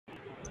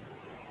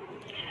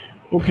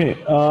Okay,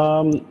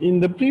 in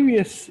the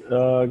previous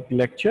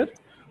lecture,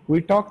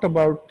 we talked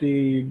about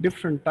the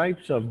different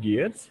types of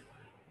gears.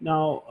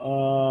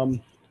 Now,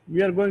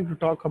 we are going to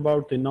talk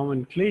about the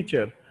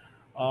nomenclature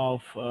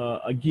of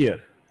a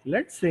gear.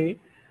 Let's say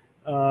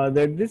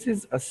that this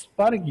is a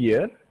spur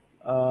gear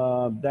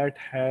that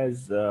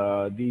has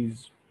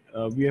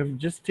we have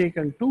just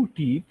taken two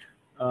teeth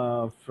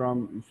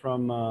from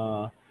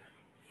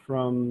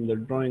the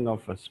drawing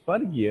of a spur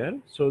gear.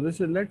 So this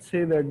is, let's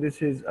say that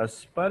this is a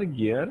spur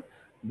gear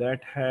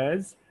that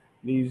has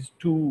these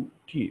two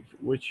teeth,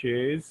 which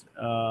is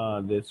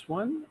this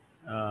one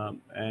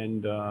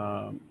and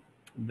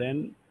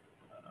then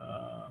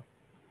uh,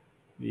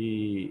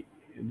 the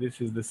this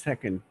is the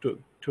second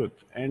tooth.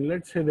 And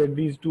let's say that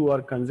these two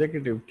are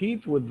consecutive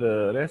teeth with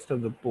the rest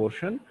of the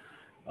portion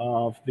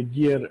of the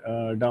gear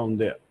down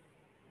there.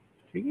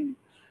 Okay.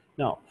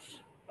 Now,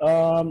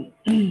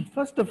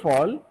 first of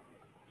all,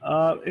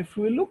 if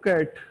we look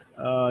at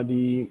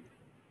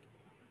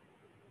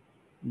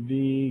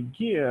the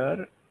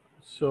gear,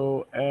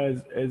 so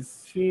as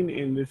seen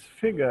in this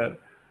figure,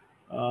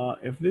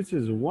 if this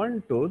is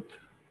one tooth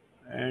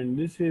and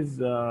this is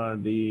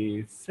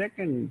the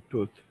second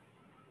tooth,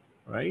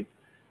 right?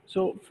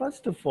 So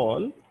first of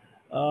all,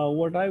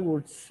 what I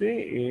would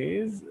say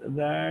is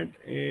that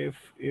if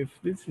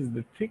this is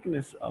the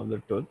thickness of the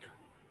tooth,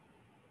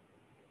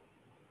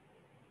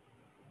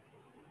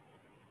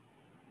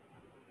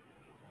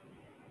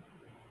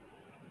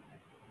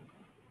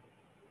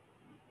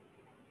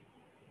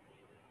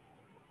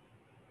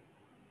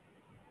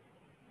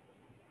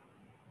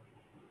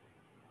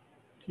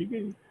 ठीक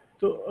है.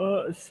 तो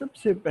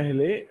सबसे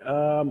पहले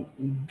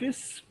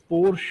this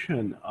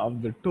portion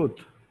of the tooth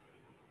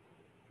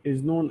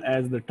is known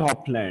as the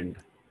top land.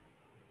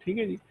 ठीक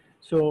है जी.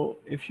 So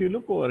if you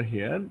look over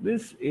here,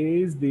 this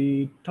is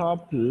the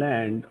top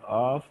land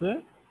of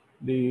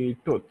the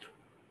tooth,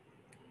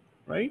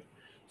 right?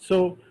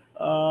 So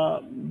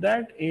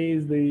that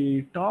is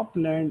the top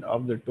land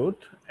of the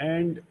tooth,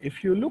 and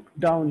if you look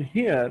down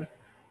here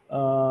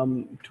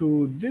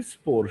to this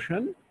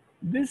portion,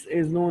 this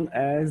is known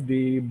as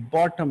the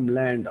bottom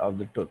land of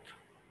the tooth.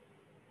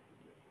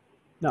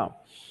 Now,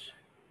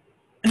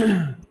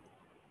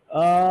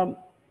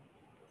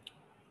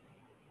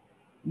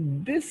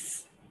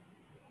 this,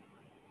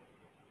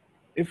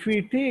 if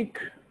we take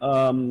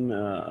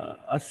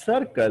a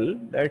circle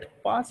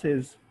that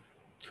passes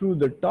through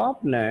the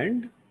top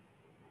land,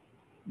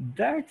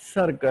 that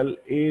circle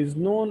is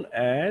known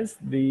as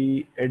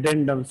the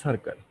addendum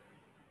circle.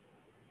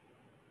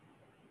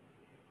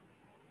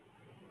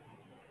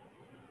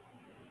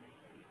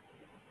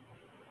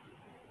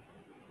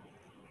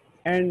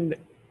 And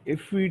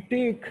if we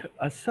take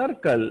a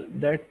circle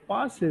that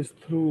passes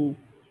through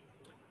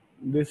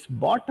this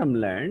bottom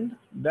land,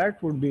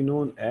 that would be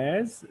known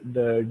as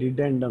the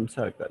dedendum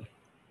circle.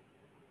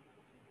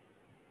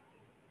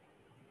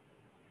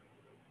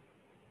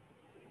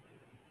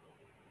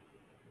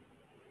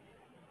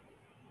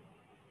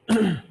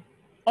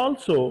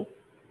 Also,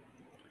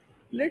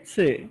 let's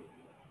say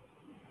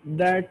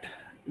that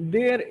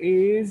there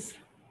is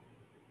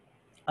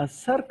a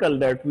circle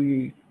that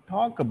we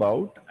talk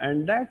about,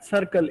 and that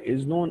circle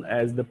is known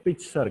as the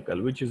pitch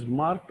circle, which is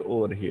marked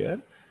over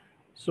here.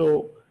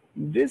 So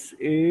this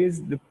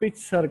is the pitch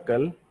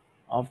circle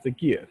of the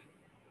gear.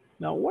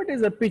 Now, what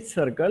is a pitch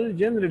circle?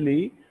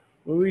 Generally,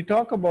 when we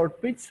talk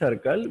about pitch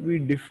circle, we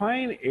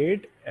define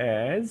it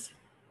as,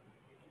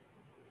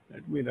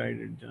 let me write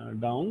it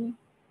down.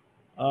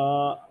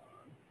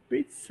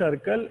 Pitch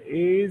circle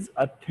is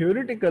a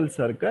theoretical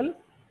circle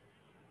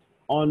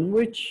on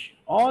which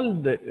all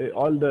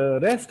the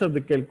rest of the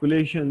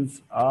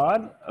calculations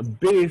are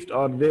based,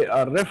 or they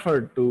are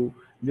referred to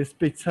this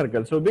pitch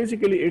circle. So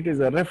basically it is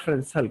a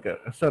reference circle.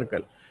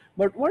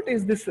 But what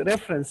is this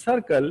reference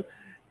circle?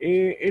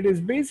 It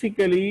is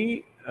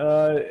basically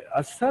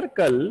a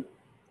circle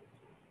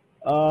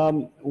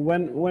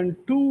when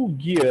two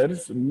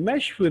gears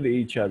mesh with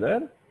each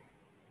other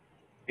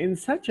in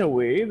such a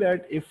way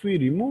that if we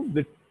remove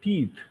the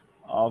teeth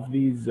of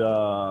these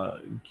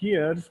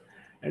gears,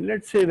 and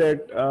let's say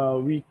that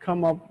we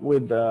come up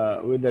with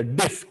a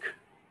disc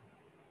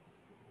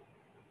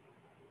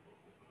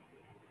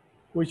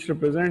which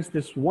represents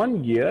this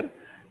one gear,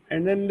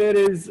 and then there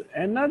is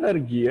another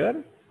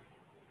gear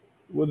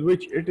with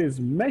which it is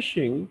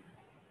meshing.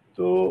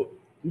 So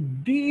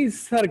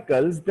these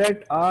circles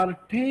that are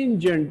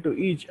tangent to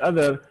each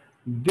other,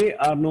 they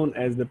are known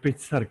as the pitch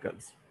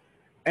circles.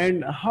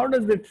 And how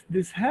does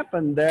this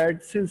happen?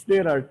 That since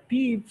there are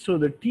teeth, so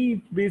the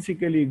teeth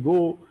basically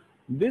go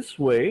this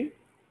way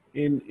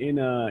in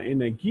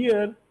a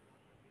gear,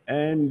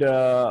 and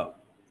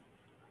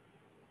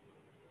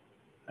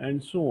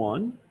so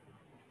on.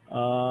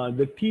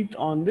 The teeth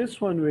on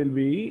this one will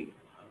be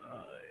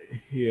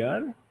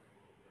here,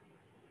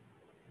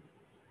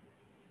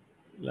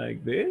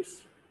 like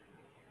this.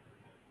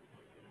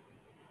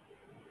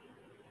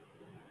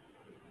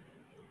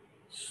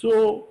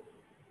 So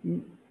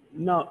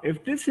now,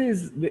 if this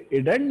is the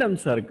addendum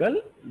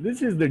circle,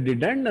 this is the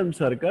dedendum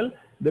circle,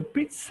 the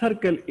pitch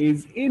circle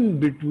is in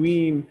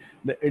between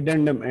the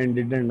addendum and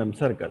addendum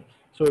circle.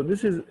 So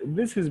this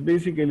is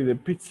basically the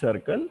pitch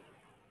circle,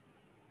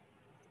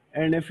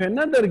 and if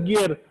another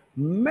gear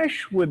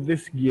mesh with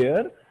this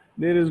gear,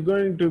 there is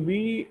going to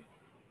be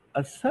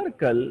a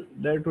circle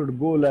that would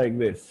go like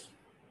this,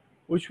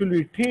 which will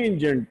be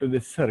tangent to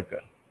this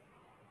circle,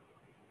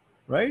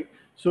 right?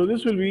 So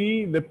this will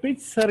be the pitch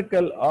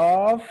circle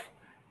of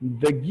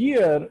the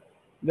gear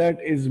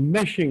that is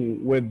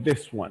meshing with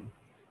this one.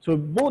 So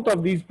both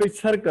of these pitch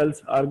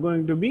circles are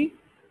going to be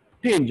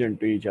tangent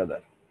to each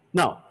other.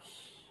 Now,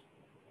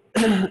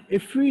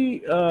 if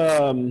we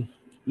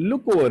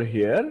look over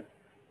here,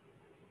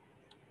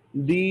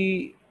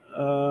 the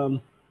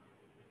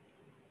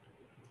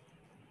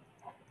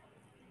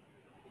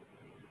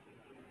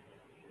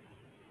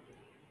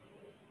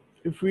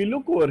if we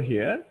look over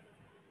here,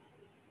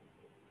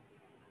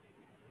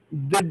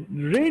 the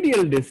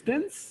radial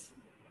distance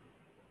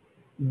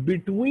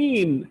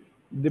between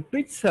the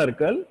pitch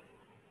circle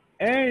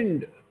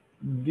and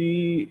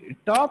the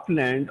top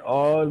land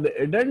or the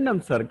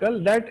addendum circle,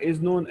 that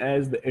is known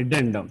as the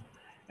addendum,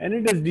 and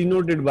it is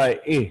denoted by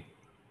A.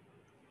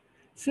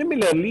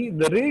 Similarly,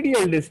 the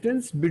radial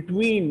distance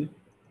between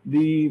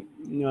the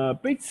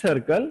pitch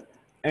circle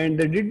and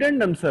the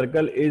dedendum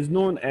circle is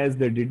known as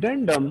the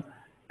dedendum,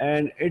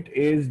 and it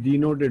is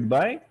denoted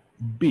by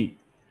B.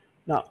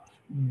 Now,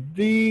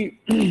 the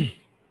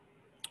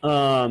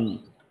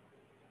um,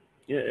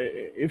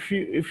 if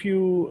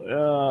you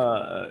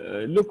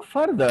look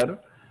further,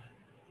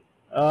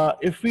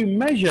 if we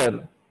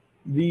measure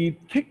the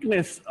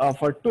thickness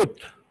of a tooth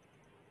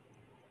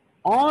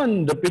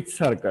on the pitch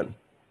circle,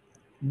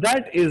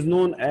 that is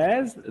known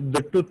as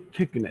the tooth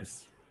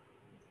thickness.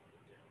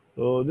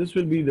 So this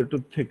will be the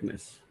tooth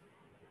thickness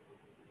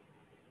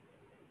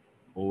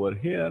over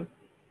here.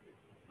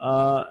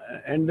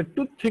 And the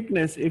tooth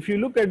thickness, if you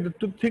look at the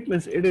tooth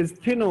thickness, it is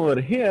thin over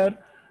here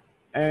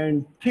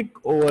and thick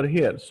over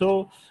here.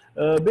 So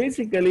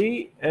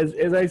basically,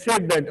 as I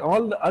said, that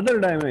all the other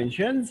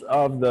dimensions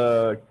of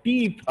the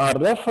teeth are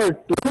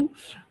referred to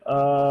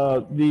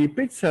the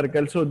pitch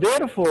circle. So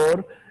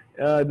therefore,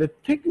 the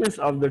thickness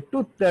of the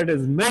tooth that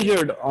is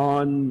measured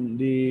on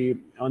the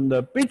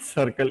pitch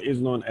circle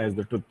is known as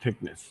the tooth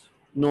thickness.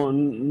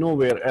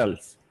 Nowhere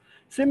else.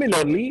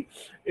 Similarly,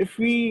 if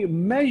we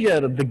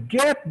measure the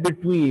gap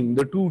between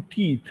the two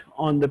teeth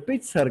on the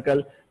pitch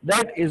circle,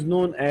 that is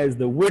known as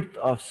the width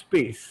of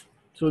space.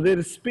 So there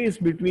is space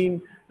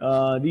between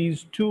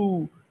these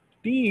two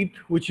teeth,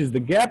 which is the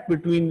gap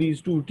between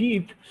these two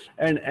teeth,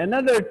 and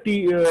another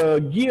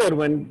gear,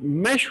 when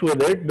mesh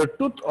with it, the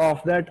tooth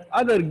of that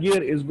other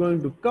gear is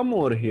going to come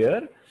over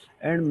here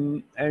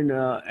and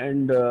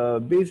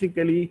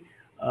basically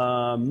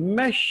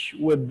mesh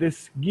with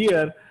this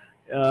gear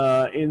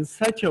in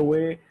such a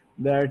way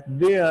that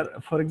they are,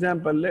 for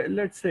example,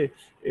 let's say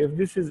if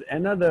this is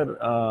another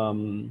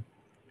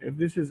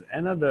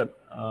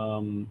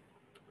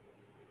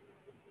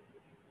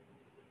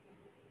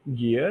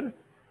gear,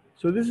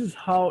 so this is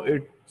how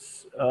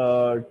its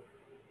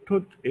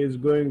tooth is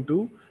going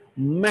to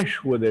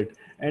mesh with it,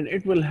 and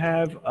it will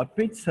have a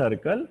pitch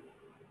circle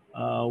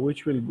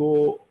which will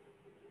go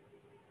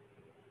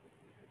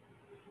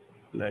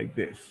like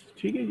this.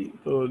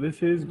 So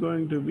this is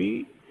going to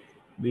be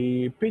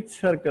the pitch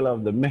circle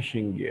of the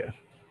meshing gear.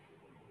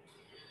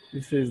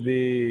 This is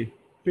the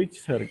pitch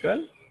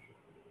circle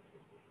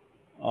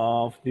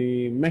of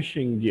the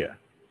meshing gear.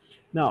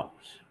 Now,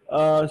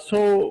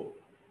 so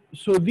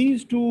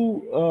these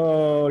two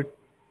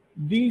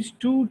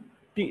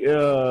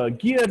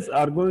gears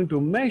are going to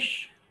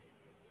mesh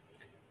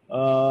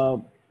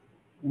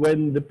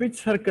when the pitch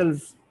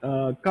circles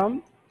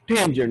come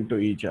tangent to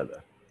each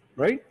other,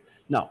 right?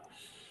 Now,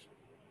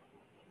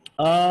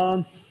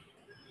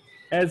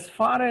 as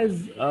far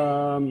as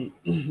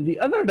the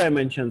other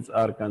dimensions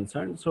are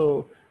concerned,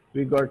 so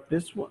we got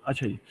this one.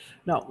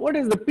 Now, what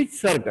is the pitch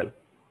circle?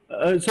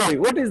 Sorry,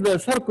 what is the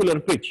circular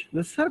pitch?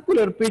 The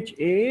circular pitch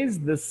is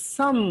the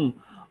sum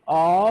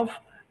of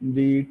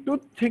the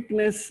tooth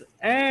thickness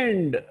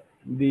and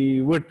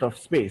the width of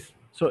space.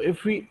 So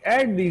if we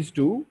add these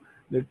two,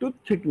 the tooth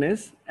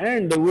thickness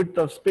and the width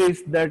of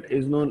space, that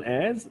is known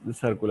as the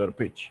circular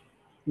pitch.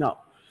 Now,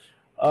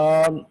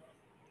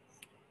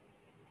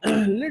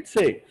 let's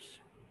say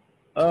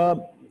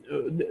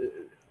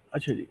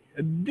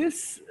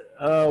this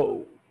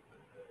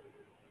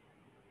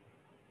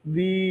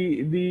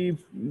the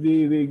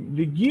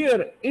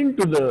gear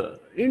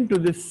into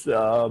this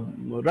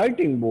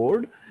writing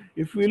board.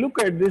 If we look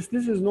at this,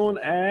 this is known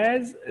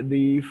as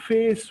the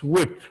face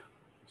width.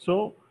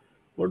 So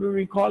what do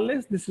we call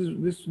this?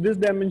 This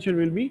dimension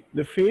will be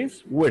the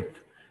face width.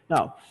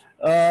 Now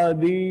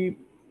the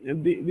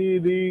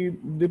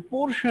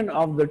portion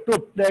of the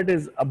tooth that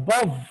is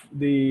above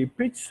the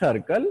pitch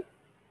circle,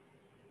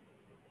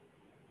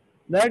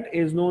 that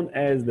is known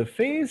as the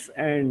face,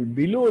 and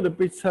below the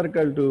pitch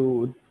circle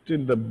to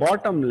the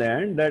bottom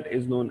land, that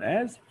is known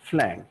as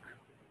flank.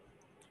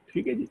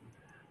 Okay?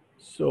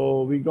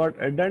 So we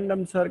got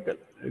addendum circle,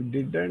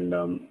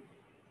 addendum,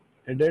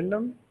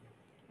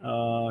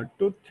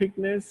 tooth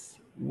thickness,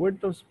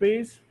 width of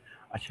space.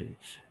 Actually,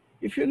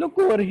 if you look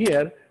over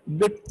here,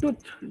 the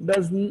tooth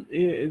doesn't,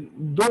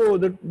 though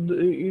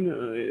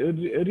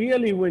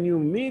really when you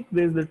make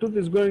this, the tooth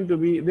is going to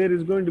be, there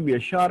is going to be a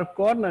sharp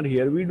corner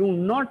here. We do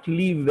not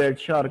leave that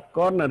sharp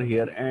corner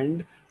here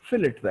and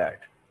fillet that.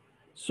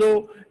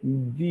 So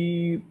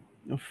the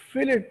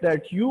fillet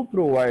that you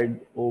provide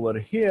over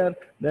here,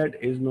 that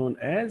is known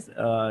as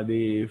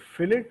the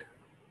fillet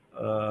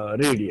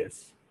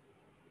radius,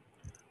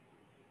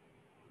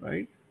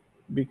 right?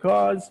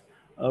 Because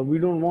we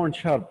don't want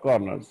sharp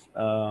corners.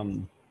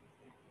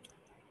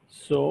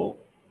 So,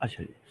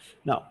 actually,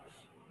 now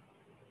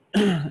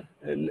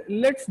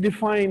let's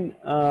define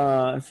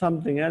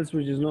something else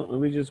which is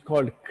which is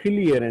called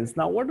clearance.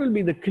 Now, what will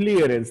be the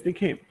clearance?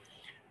 Okay,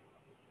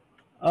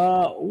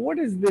 what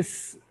is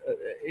this?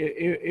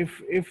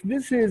 If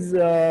this is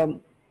the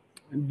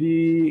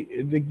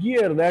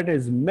gear that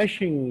is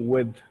meshing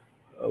with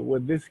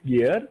this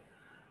gear,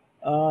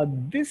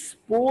 this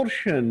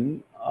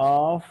portion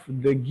of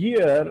the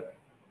gear,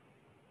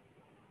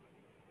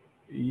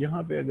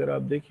 यहाँ पे अगर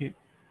आप देखें,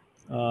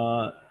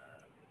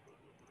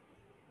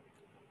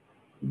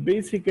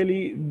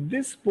 basically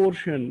this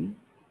portion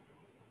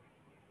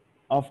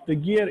of the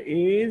gear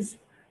is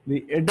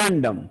the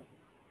addendum,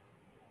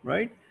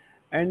 right?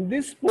 And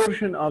this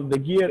portion of the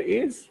gear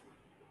is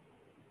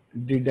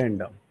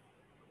dedendum.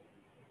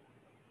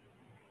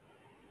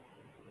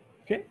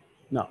 Okay,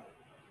 now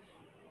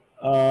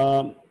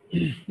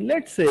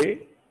let's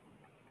say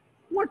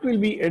what will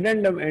be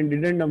addendum and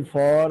dedendum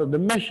for the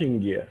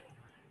meshing gear.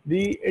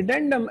 The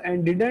addendum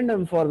and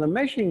dedendum for the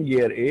meshing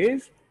gear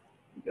is,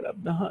 अगर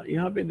आप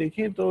यहाँ पे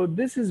देखें तो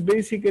this is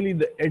basically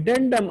the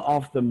addendum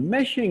of the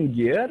meshing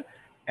gear,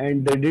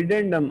 and the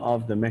dedendum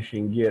of the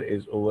meshing gear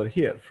is over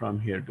here, from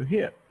here to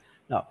here.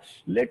 Now,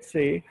 let's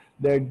say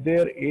that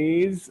there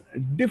is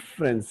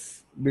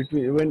difference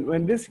between,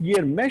 when this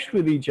gear mesh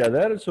with each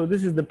other, so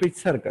this is the pitch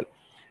circle.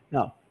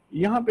 Now,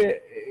 यहाँ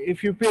पे,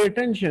 if you pay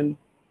attention,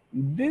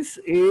 this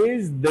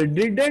is the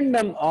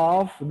dedendum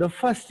of the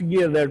first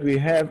gear that we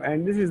have,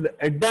 and this is the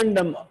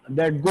addendum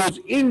that goes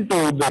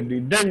into the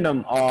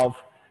dedendum of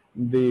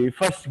the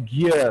first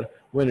gear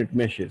when it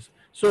meshes.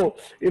 So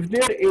if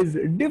there is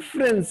a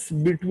difference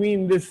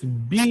between this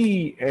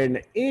B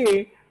and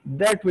A,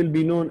 that will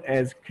be known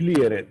as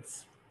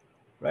clearance,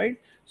 right?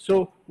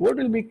 So what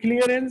will be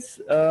clearance?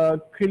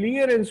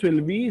 Clearance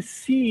will be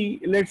C.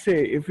 Let's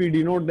say if we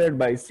denote that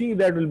by C,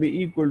 that will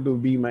be equal to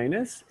B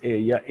minus A,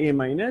 yeah, A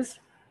minus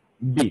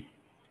B.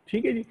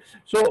 Okay?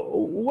 So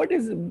what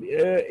is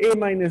A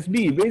minus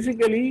B?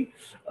 Basically,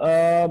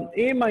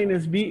 A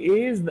minus B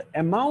is the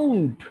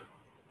amount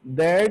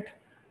that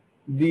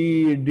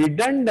the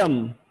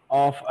dedendum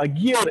of a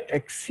gear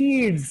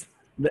exceeds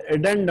the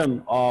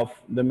addendum of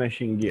the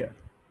meshing gear.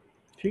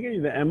 Okay?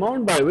 The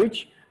amount by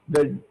which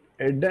the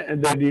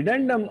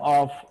dedendum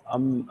of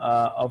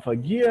a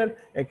gear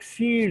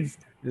exceeds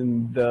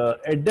the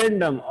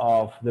addendum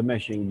of the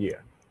meshing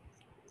gear.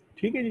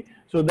 Okay?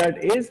 So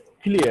that is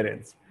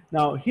clearance.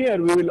 Now here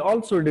we will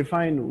also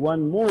define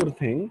one more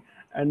thing,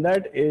 and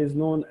that is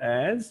known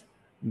as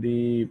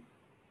the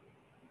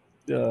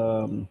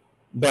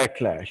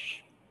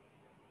backlash.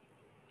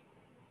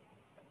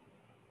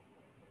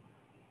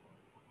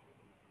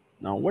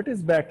 Now what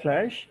is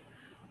backlash?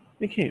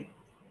 Okay,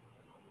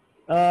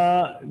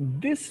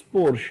 this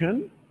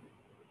portion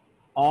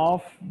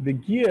of the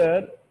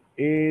gear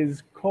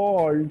is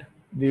called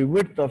the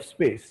width of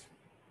space,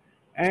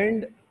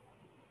 and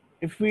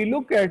if we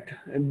look at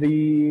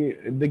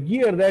the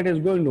gear that is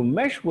going to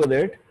mesh with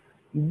it,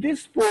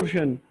 this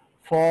portion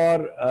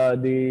for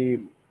the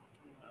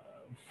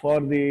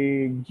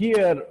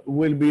gear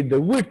will be the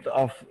width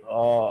of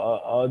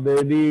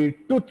the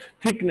tooth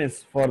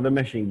thickness for the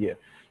meshing gear.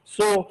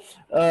 So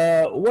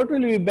what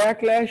will be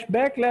backlash?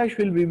 Backlash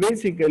will be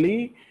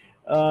basically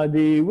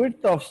the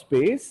width of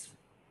space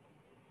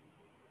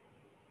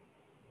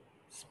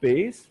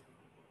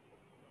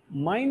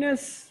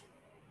minus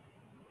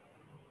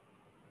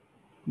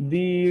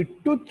the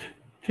tooth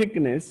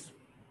thickness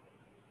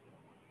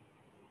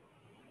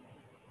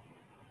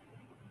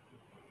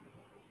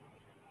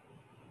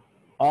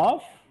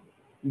of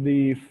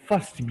the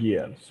first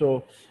gear.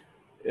 So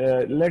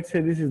let's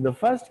say this is the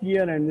first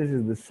gear and this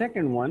is the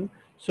second one.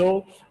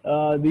 So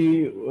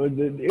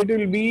it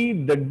will be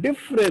the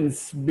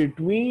difference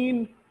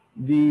between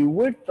the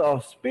width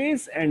of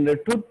space and the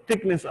tooth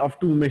thickness of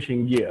two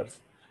meshing gears.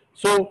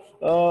 So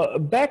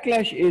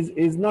backlash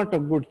is not a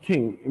good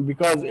thing,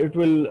 because it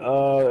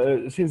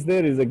will, since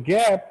there is a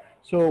gap,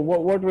 so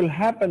what will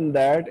happen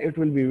that it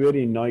will be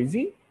very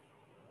noisy.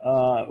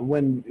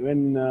 When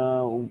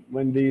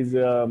these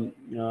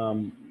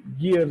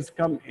gears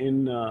come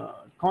in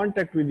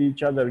contact with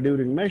each other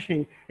during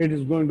meshing, it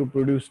is going to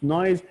produce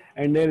noise,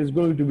 and there is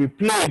going to be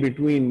play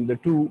between the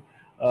two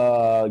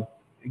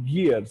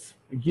gear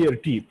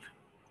teeth,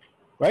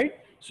 right?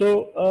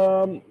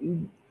 So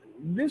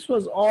this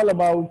was all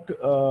about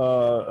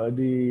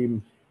the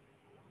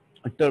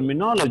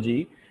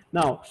terminology.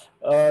 Now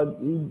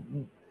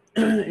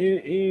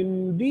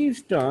in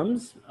these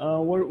terms,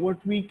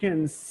 what we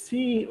can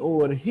see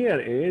over here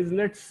is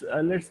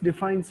let's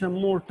define some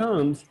more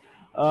terms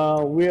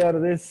where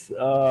this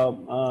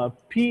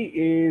P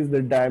is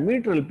the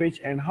diametral pitch.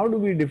 And how do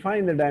we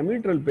define the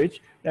diametral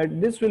pitch?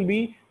 That this will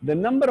be the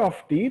number of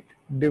teeth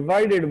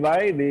divided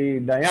by the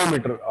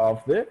diameter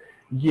of the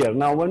gear.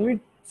 Now, when we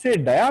say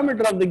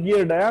diameter of the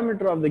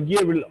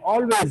gear will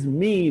always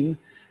mean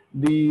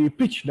the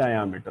pitch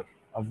diameter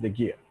of the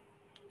gear.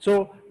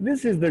 So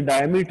this is the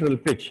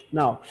diametral pitch.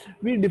 Now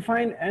we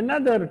define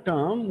another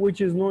term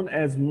which is known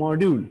as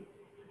module.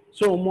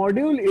 So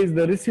module is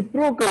the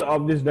reciprocal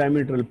of this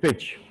diametral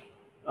pitch.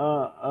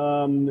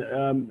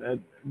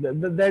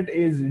 That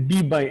is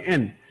d by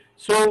n.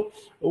 So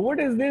what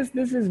is this?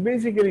 This is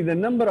basically the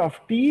number of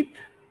teeth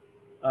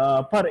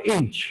per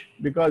inch,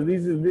 because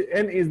this is the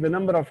n is the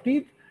number of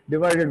teeth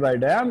divided by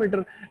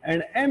diameter,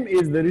 and m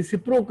is the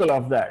reciprocal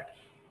of that,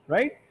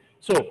 right?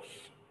 So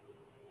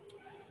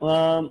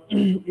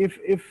if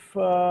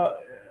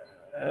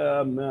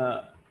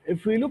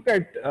we look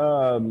at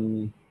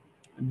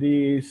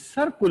the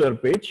circular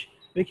pitch,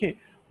 okay,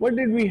 what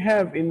did we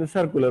have in the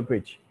circular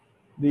pitch?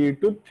 The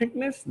tooth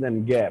thickness,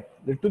 then gap,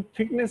 the tooth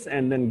thickness,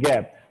 and then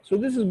gap. So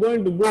this is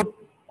going to go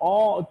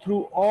all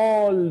through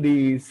all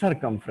the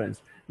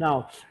circumference.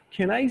 Now,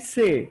 can I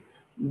say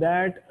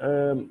that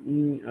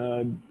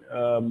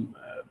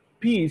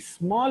P,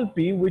 small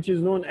p, which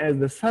is known as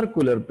the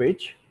circular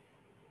pitch,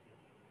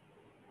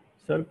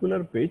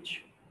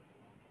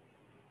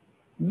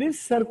 this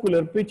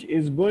circular pitch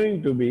is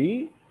going to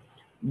be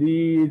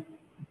the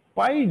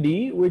pi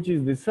d, which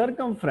is the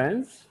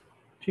circumference,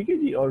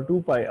 or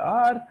 2 pi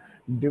r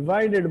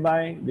divided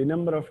by the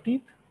number of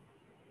teeth.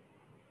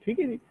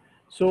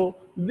 So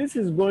this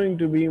is going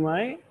to be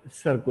my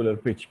circular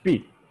pitch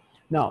P.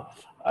 Now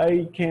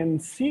I can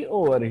see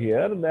over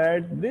here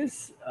that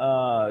this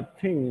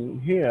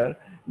thing here,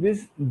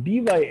 this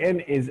d by n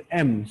is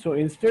m. So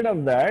instead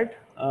of that,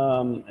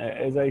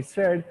 as I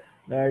said,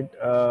 that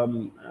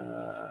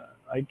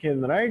I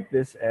can write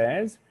this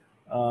as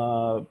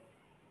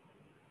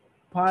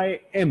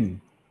pi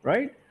m,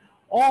 right?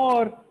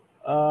 Or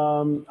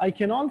I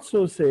can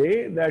also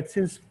say that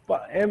since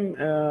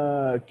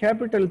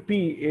capital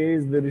P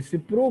is the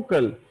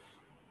reciprocal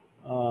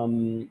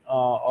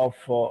of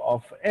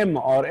m,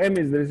 or m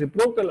is the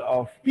reciprocal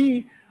of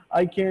P,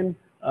 I can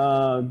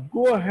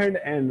go ahead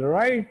and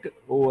write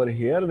over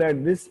here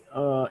that this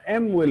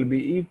m will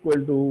be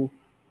equal to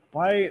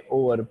pi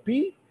over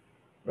P,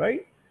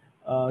 right?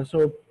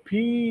 So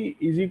P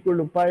is equal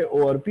to pi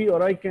over P,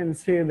 or I can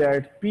say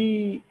that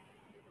P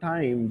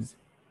times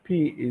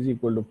P is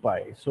equal to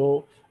pi.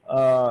 So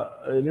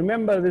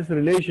remember this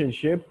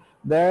relationship,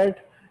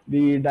 that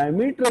the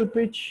diametral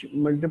pitch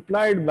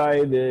multiplied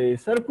by the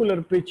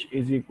circular pitch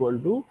is equal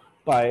to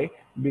pi,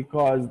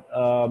 because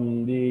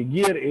the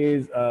gear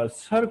is a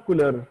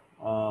circular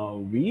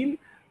wheel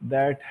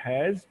that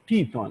has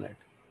teeth on it.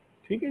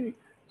 Okay?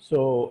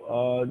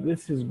 So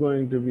this is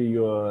going to be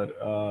your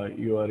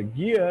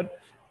gear,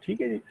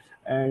 okay?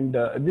 And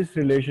this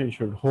relation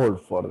should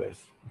hold for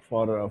this,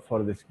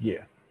 for this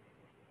gear.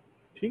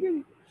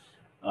 Okay?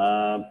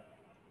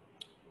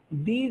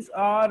 These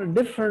are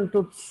different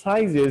tooth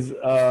sizes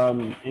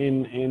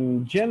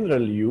in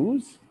general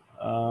use.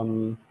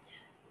 The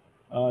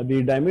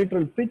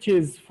diametral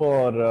pitches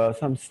for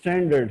some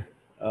standard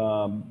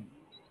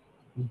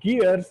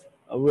gears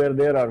where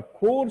there are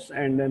coarse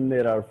and then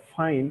there are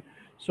fine.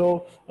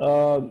 So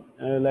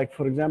like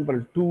for example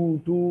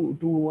 1/4,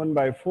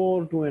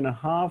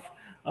 2.5.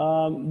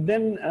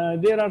 Then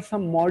there are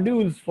some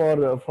modules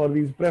for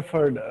these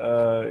preferred,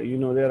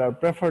 there are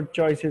preferred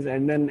choices,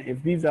 and then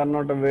if these are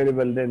not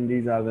available, then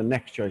these are the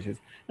next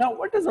choices. Now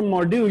what does a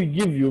module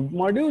give you?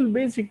 Module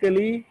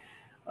basically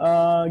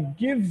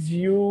gives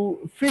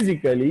you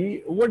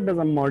physically, what does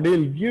a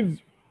module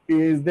gives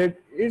is that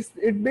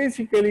it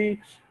basically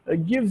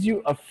gives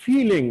you a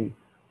feeling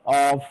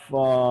of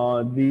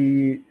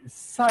the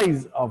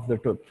size of the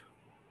tooth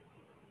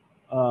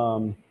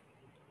of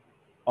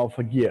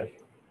a gear.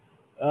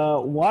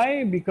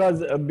 Why?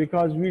 Because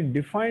we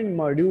define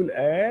module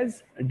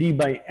as d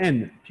by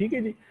n.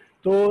 Okay?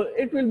 So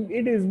it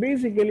is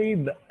basically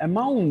the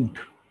amount.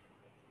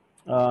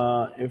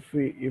 If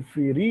we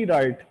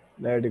rewrite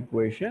that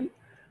equation,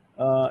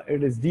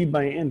 it is d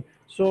by n.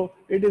 So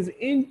it is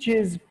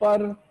inches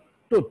per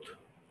tooth.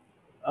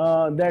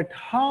 That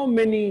how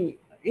many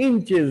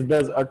inches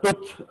does a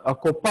tooth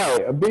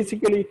occupy?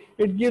 Basically,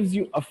 it gives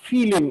you a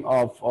feeling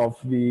of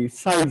the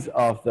size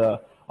of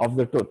the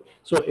tooth.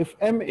 So if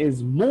m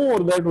is more,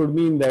 that would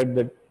mean that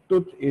the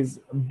tooth is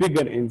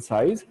bigger in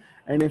size,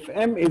 and if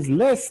m is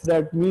less,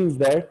 that means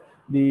that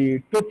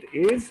the tooth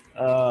is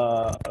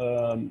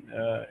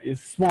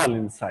small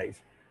in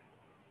size.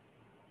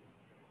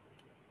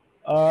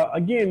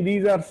 Again,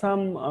 these are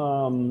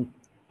some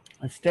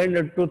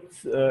standard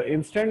tooths.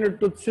 In standard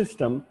tooth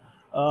system,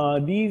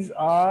 these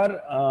are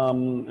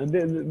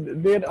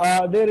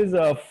there is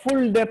a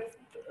full depth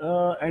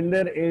and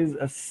there is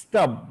a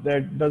stub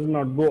that does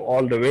not go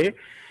all the way.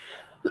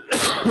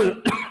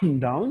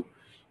 down,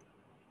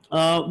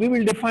 we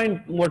will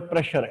define what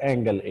pressure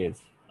angle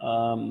is.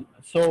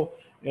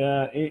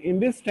 In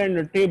this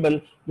standard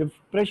table, the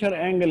pressure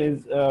angle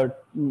is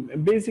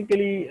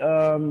basically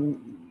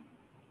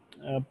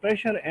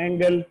pressure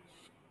angle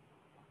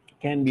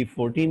can be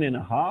 14 and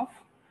a half,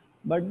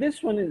 but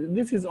this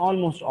is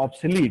almost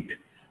obsolete.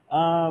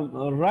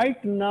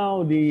 Right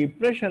now the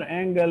pressure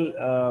angle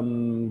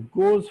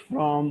goes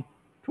from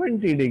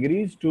 20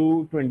 degrees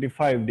to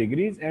 25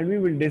 degrees, and we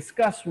will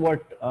discuss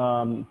what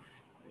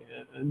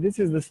this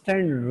is the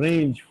standard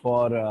range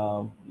for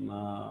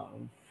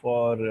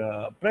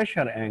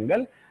pressure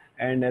angle.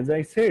 And as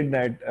I said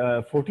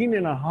that 14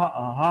 and a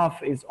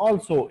half is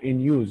also in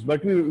use,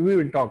 but we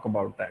will talk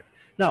about that.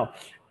 Now,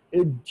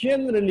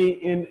 generally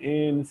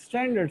in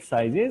standard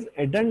sizes,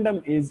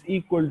 addendum is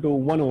equal to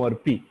 1 over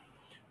P.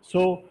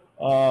 So,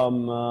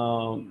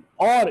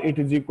 or it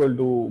is equal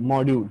to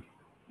module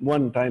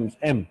 1 times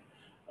M.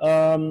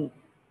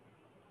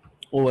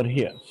 Over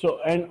here. So,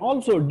 and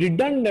also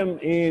dedundum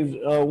is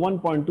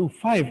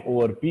 1.25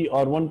 over P,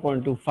 or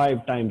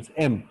 1.25 times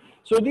M.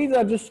 So these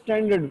are just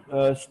standard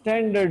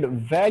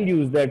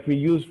values that we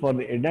use for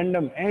the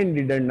addendum and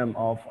dedundum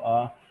of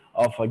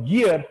a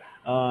gear,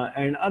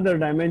 and other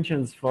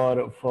dimensions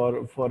for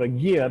a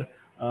gear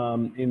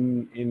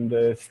in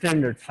the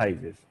standard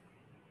sizes.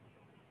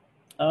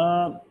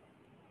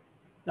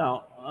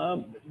 Now,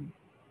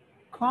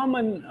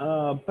 common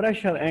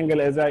pressure angle,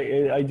 as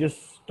I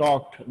just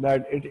talked,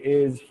 that it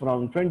is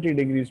from 20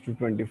 degrees to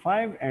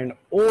 25, and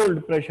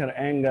old pressure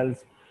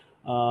angles,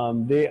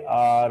 they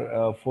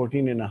are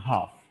 14 and a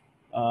half.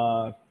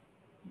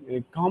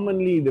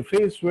 Commonly the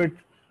face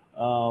width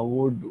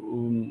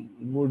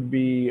would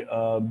be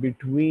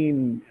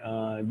between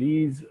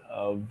these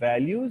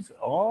values,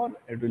 or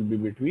it will be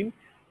between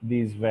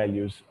these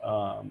values.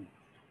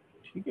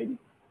 ठीक है जी?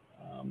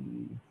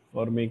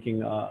 For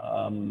making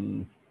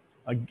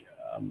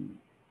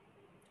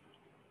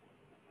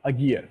a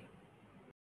gear.